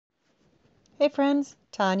Hey friends,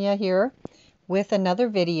 Tanya here with another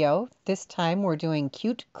video. This time we're doing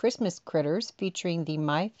cute Christmas critters featuring the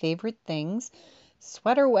My Favorite Things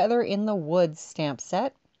Sweater Weather in the Woods stamp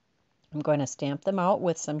set. I'm going to stamp them out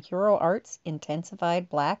with some Hero Arts intensified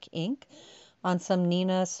black ink on some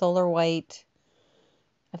Neenah Solar White,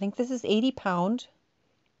 I think this is 80-pound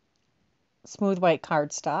smooth white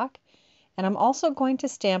cardstock. And I'm also going to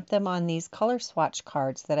stamp them on these color swatch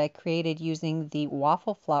cards that I created using the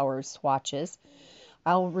Waffle Flowers swatches.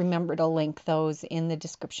 I'll remember to link those in the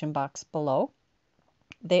description box below.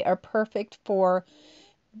 They are perfect for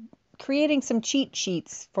creating some cheat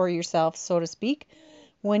sheets for yourself, so to speak,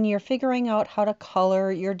 when you're figuring out how to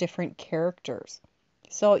color your different characters.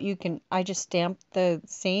 So I just stamped the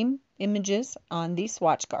same images on these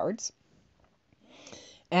swatch cards.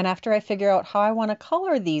 And after I figure out how I want to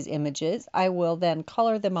color these images, I will then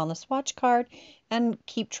color them on the swatch card and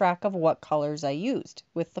keep track of what colors I used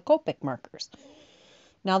with the Copic markers.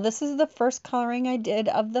 Now this is the first coloring I did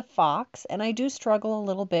of the fox, and I do struggle a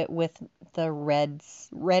little bit with the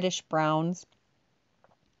reddish browns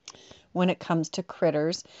when it comes to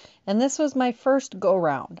critters. And this was my first go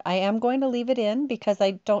round. I am going to leave it in because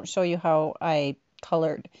I don't show you how I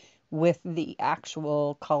colored with the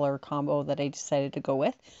actual color combo that I decided to go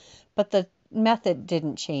with, but the method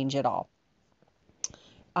didn't change at all.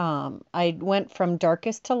 I went from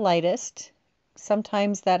darkest to lightest.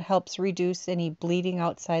 Sometimes that helps reduce any bleeding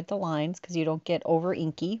outside the lines because you don't get over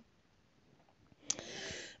inky.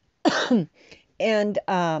 And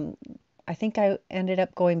I think I ended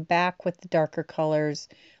up going back with the darker colors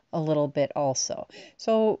a little bit also.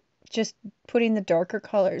 So just putting the darker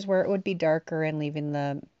colors where it would be darker and leaving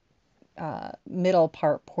the middle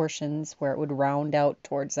portions where it would round out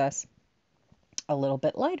towards us a little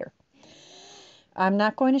bit lighter. I'm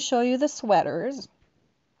not going to show you the sweaters,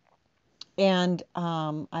 and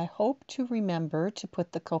I hope to remember to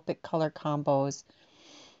put the Copic color combos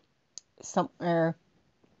somewhere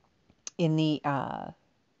in the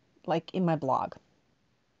like in my blog.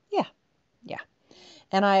 Yeah.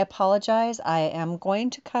 And I apologize, I am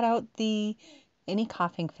going to cut out any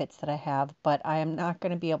coughing fits that I have, but I am not going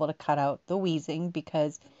to be able to cut out the wheezing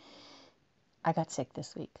because I got sick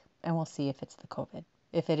this week, and we'll see if it's the COVID.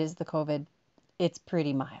 If it is the COVID, it's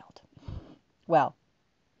pretty mild. Well,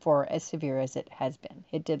 for as severe as it has been.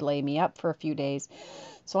 It did lay me up for a few days.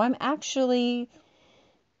 So I'm actually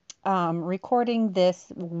recording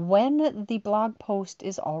this when the blog post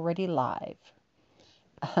is already live.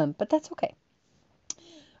 But that's okay.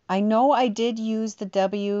 I know I did use the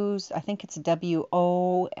W's, I think it's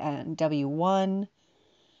WO and W1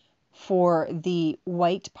 for the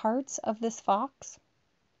white parts of this fox.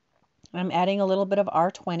 I'm adding a little bit of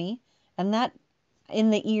R20, and that in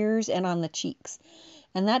the ears and on the cheeks.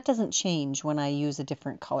 And that doesn't change when I use a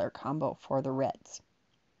different color combo for the reds.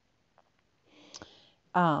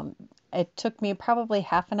 It took me probably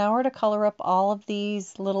half an hour to color up all of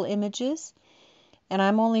these little images. And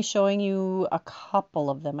I'm only showing you a couple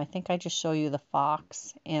of them. I think I just show you the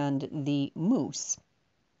fox and the moose.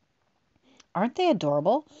 Aren't they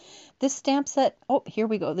adorable? This stamp set, oh, here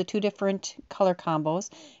we go, the two different color combos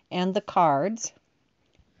and the cards.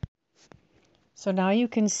 So now you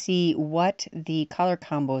can see what the color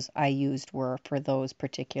combos I used were for those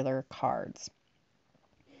particular cards.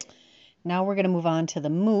 Now we're going to move on to the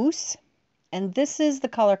moose. And this is the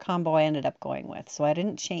color combo I ended up going with, so I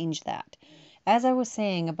didn't change that. As I was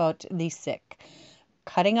saying about the sick,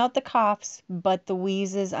 cutting out the coughs, but the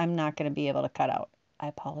wheezes I'm not going to be able to cut out. I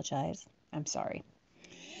apologize. I'm sorry.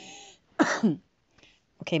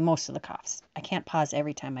 Okay, most of the coughs. I can't pause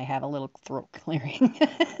every time I have a little throat clearing.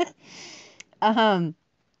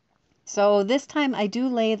 So this time I do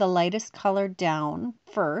lay the lightest color down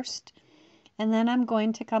first, and then I'm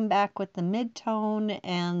going to come back with the mid-tone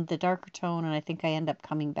and the darker tone, and I think I end up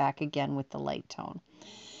coming back again with the light tone.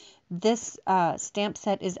 This stamp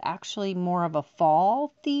set is actually more of a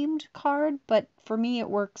fall-themed card, but for me it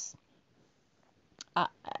works.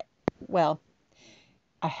 Well,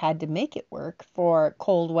 I had to make it work for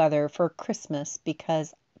cold weather for Christmas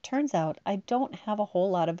because it turns out I don't have a whole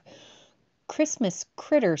lot of Christmas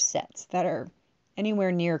critter sets that are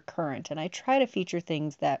anywhere near current, and I try to feature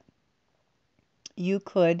things that you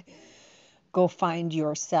could go find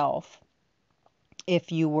yourself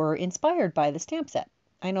if you were inspired by the stamp set.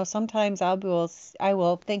 I know sometimes I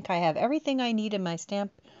will think I have everything I need in my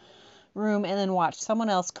stamp room and then watch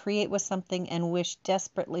someone else create with something and wish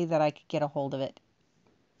desperately that I could get a hold of it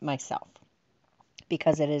myself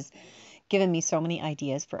because it has given me so many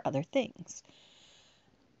ideas for other things.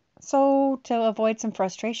 So to avoid some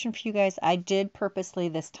frustration for you guys, I did purposely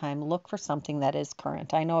this time look for something that is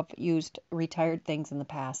current. I know I've used retired things in the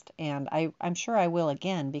past, and I'm sure I will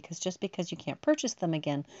again, because just because you can't purchase them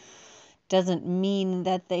again doesn't mean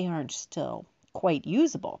that they aren't still quite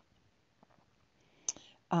usable.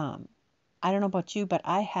 I don't know about you, but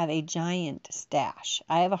I have a giant stash.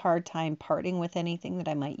 I have a hard time parting with anything that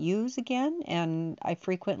I might use again, and I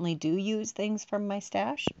frequently do use things from my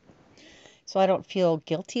stash. So I don't feel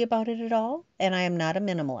guilty about it at all, and I am not a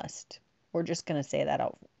minimalist. We're just going to say that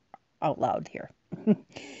out loud here.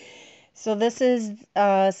 So this is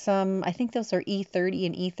I think those are E30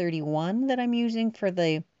 and E31 that I'm using for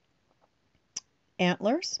the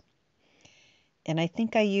antlers. And I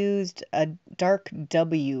think I used a dark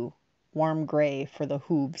W warm gray for the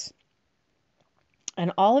hooves.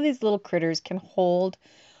 And all of these little critters can hold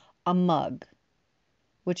a mug,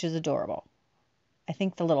 which is adorable. I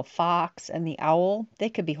think the little fox and the owl, they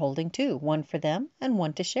could be holding two, one for them and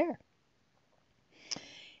one to share.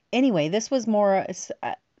 Anyway, this was more,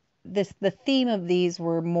 the theme of these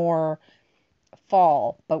were more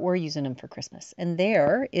fall, but we're using them for Christmas. And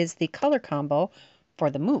there is the color combo for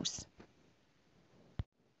the moose.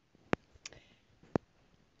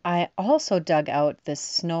 I also dug out this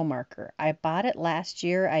snow marker. I bought it last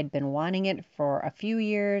year. I'd been wanting it for a few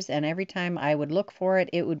years, and every time I would look for it,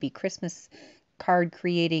 it would be Christmas card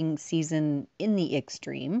creating season in the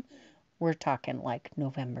extreme. We're talking like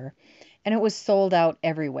November. And it was sold out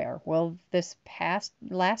everywhere. Well,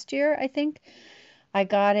 last year, I think, I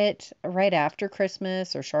got it right after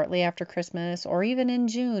Christmas or shortly after Christmas or even in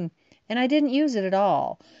June. And I didn't use it at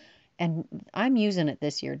all. And I'm using it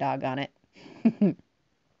this year, doggone it.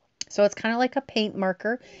 So it's kind of like a paint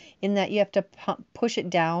marker in that you have to push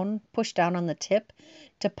down on the tip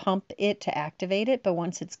to pump it to activate it. But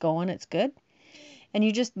once it's going, it's good. And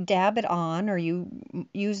you just dab it on, or you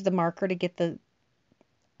use the marker to get the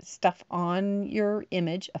stuff on your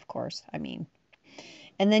image, of course, and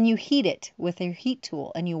then you heat it with your heat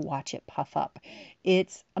tool and you watch it puff up.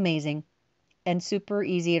 It's amazing and super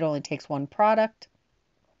easy. It only takes one product.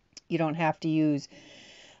 You don't have to use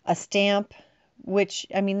a stamp, which,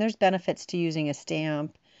 there's benefits to using a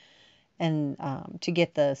stamp and to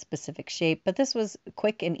get the specific shape, but this was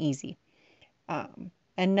quick and easy.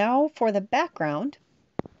 And now for the background,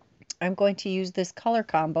 I'm going to use this color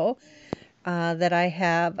combo that I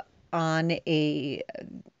have on a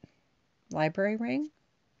library ring,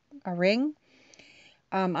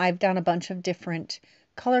 I've done a bunch of different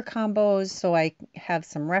color combos, so I have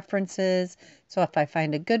some references. So if I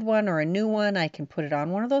find a good one or a new one, I can put it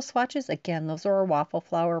on one of those swatches. Again, those are a waffle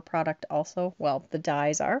flower product also. Well, the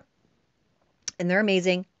dies are. And they're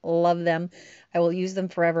amazing. Love them. I will use them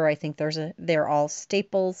forever. I think they're all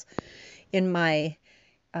staples in my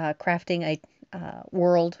crafting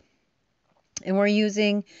world. And we're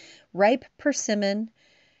using ripe persimmon,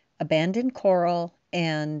 abandoned coral,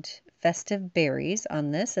 and festive berries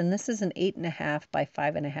on this. And this is an 8.5 by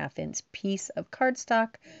 5.5 inch piece of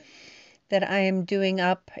cardstock that I am doing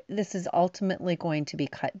up. This is ultimately going to be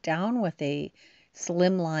cut down with a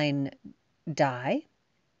Slimline die.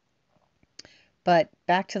 But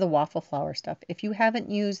back to the waffle flower stuff. If you haven't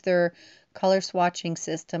used their color swatching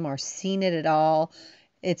system or seen it at all,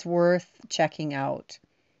 it's worth checking out.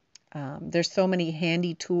 There's so many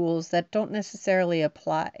handy tools that don't necessarily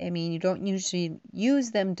apply. You don't usually use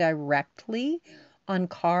them directly on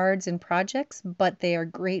cards and projects, but they are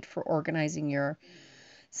great for organizing your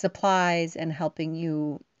supplies and helping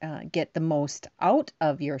you get the most out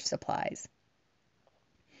of your supplies.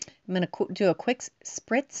 I'm going to do a quick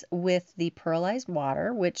spritz with the pearlized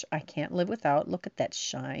water, which I can't live without. Look at that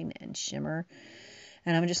shine and shimmer.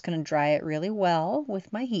 And I'm just going to dry it really well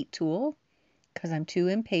with my heat tool, because I'm too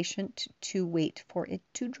impatient to wait for it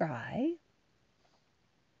to dry.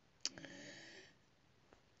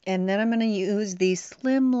 And then I'm going to use the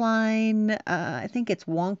Slimline, I think it's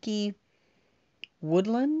Wonky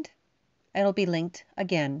Woodland. It'll be linked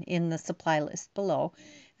again in the supply list below.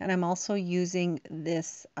 And I'm also using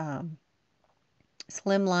this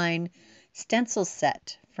Slimline Stencil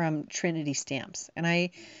Set from Trinity Stamps. And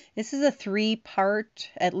this is a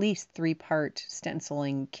at least three-part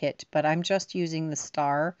stenciling kit, but I'm just using the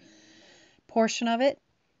star portion of it.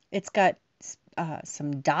 It's got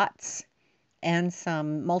some dots and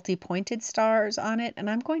some multi-pointed stars on it, and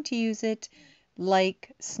I'm going to use it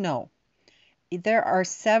like snow. There are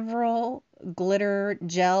several glitter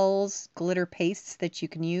gels, glitter pastes that you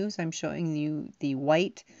can use. I'm showing you the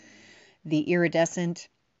white, the iridescent,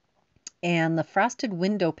 and the frosted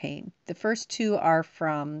window pane. The first two are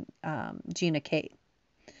from Gina,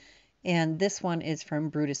 and this one is from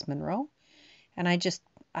Brutus Monroe. And I just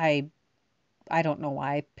I don't know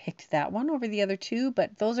why I picked that one over the other two,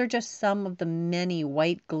 but those are just some of the many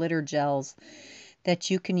white glitter gels that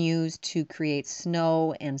you can use to create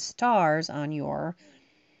snow and stars on your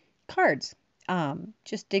cards.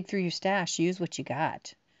 Just dig through your stash, use what you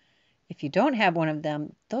got. If you don't have one of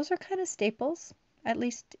them, those are kind of staples, at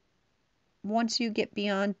least once you get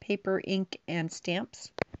beyond paper, ink, and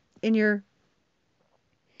stamps in your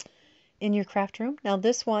craft room. Now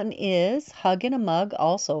this one is Hug in a Mug,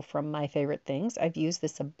 also from My Favorite Things. I've used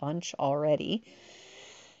this a bunch already.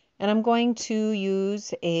 And I'm going to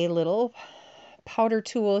use a little powder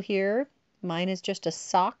tool here. Mine is just a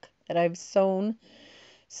sock that I've sewn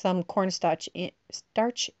some cornstarch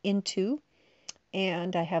into.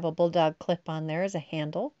 And I have a bulldog clip on there as a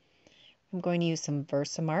handle. I'm going to use some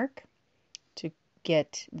Versamark to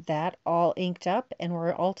get that all inked up. And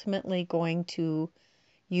we're ultimately going to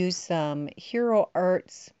use some Hero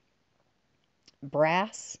Arts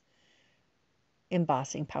brass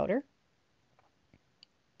embossing powder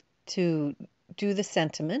to do the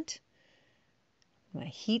sentiment. I'm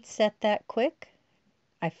going to heat set that quick.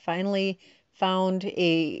 I finally found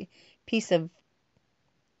a piece of,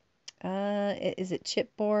 is it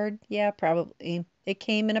chipboard? Yeah, probably. It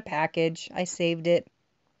came in a package. I saved it.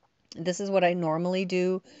 This is what I normally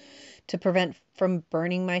do to prevent from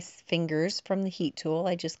burning my fingers from the heat tool.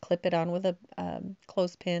 I just clip it on with a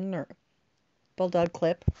clothespin or bulldog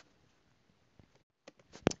clip.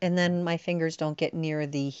 And then my fingers don't get near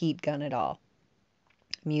the heat gun at all.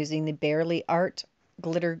 I'm using the Barely Art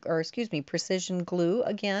precision glue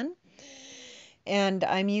again. And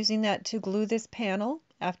I'm using that to glue this panel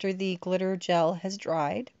after the glitter gel has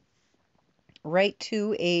dried right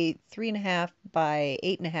to a 3.5 by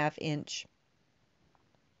 8.5 inch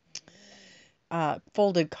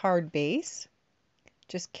folded card base.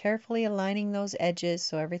 Just carefully aligning those edges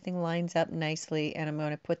so everything lines up nicely. And I'm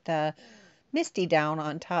going to put the Misty down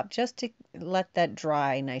on top just to let that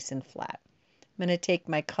dry nice and flat. I'm going to take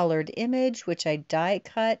my colored image, which I die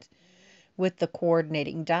cut with the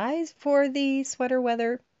coordinating dies for the Sweater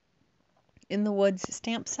Weather in the Woods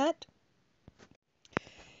stamp set.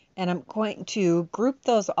 And I'm going to group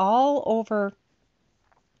those all over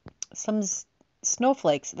some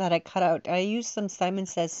snowflakes that I cut out. I used some Simon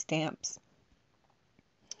Says stamps.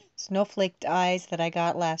 Snowflake dies that I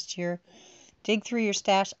got last year. Dig through your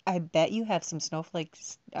stash. I bet you have some snowflake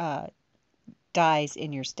dies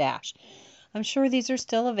in your stash. I'm sure these are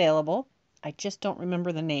still available. I just don't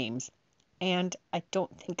remember the names. And I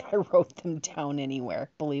don't think I wrote them down anywhere,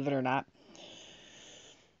 believe it or not.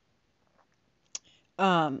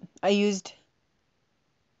 I used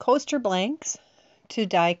coaster blanks to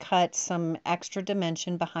die cut some extra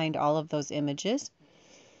dimension behind all of those images.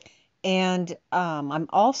 And I'm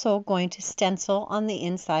also going to stencil on the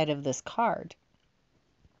inside of this card.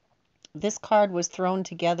 This card was thrown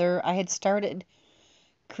together. I had started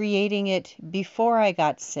creating it before I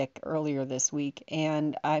got sick earlier this week,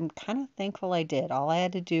 and I'm kind of thankful I did. All I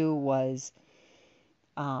had to do was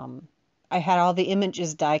I had all the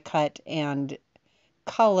images die cut and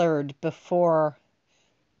colored before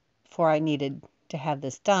I needed to have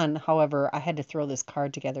this done. However, I had to throw this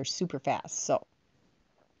card together super fast. So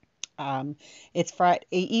it's Friday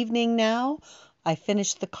evening now. I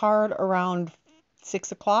finished the card around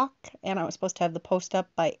 6 o'clock, and I was supposed to have the post up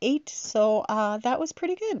by 8. So that was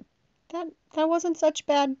pretty good. That wasn't such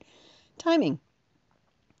bad timing.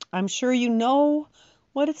 I'm sure you know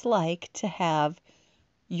what it's like to have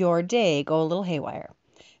your day go a little haywire.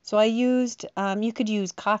 So I used, you could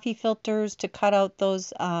use coffee filters to cut out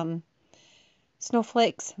those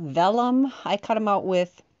snowflakes. Vellum, I cut them out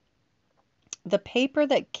with the paper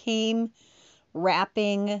that came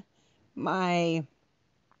wrapping my,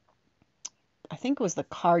 I think it was the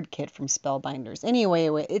card kit from Spellbinders. Anyway,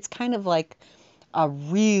 it's kind of like a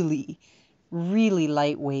really, really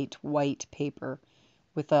lightweight white paper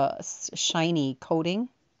with a shiny coating.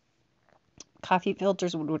 Coffee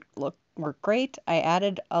filters would work great. I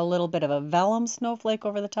added a little bit of a vellum snowflake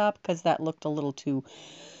over the top because that looked a little too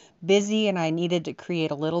busy, and I needed to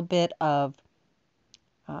create a little bit of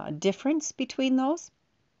difference between those.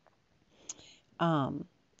 And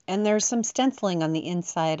there's some stenciling on the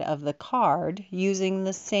inside of the card using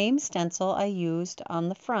the same stencil I used on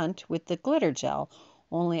the front with the glitter gel,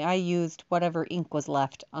 only I used whatever ink was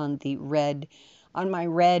left on the red, on my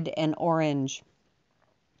red and orange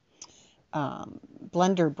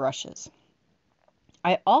blender brushes.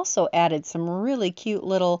 I also added some really cute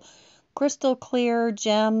little crystal clear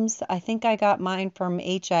gems. I think I got mine from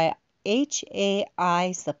HAI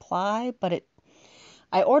Supply, but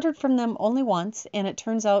I ordered from them only once, and it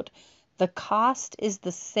turns out the cost is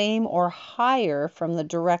the same or higher from the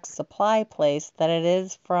direct supply place than it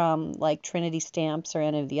is from like Trinity Stamps or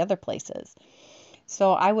any of the other places.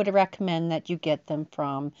 So I would recommend that you get them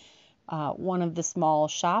from one of the small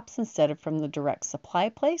shops instead of from the direct supply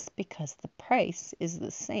place, because the price is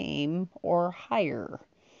the same or higher.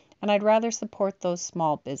 And I'd rather support those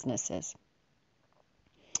small businesses.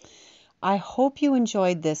 I hope you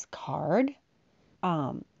enjoyed this card.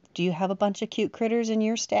 Do you have a bunch of cute critters in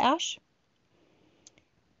your stash?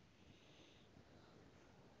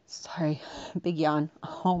 Sorry, big yawn.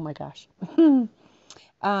 Oh my gosh. Can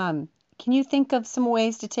you think of some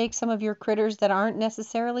ways to take some of your critters that aren't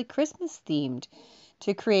necessarily Christmas themed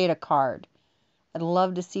to create a card? I'd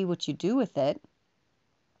love to see what you do with it.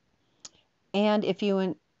 And if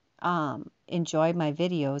you enjoy my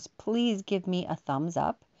videos, please give me a thumbs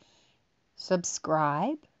up,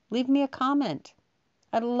 subscribe, leave me a comment.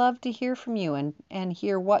 I'd love to hear from you and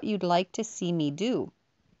hear what you'd like to see me do.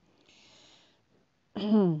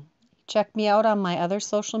 Check me out on my other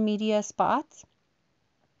social media spots.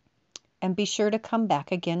 And be sure to come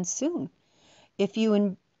back again soon. If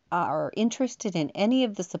you are interested in any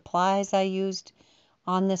of the supplies I used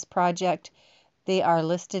on this project, they are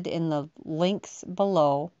listed in the links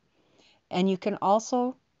below. And you can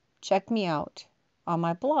also check me out on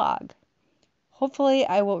my blog. Hopefully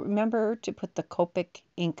I will remember to put the Copic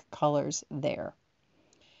ink colors there.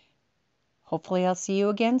 Hopefully I'll see you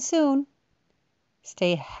again soon.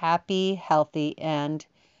 Stay happy, healthy, and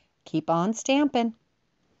keep on stamping.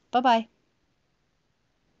 Bye-bye.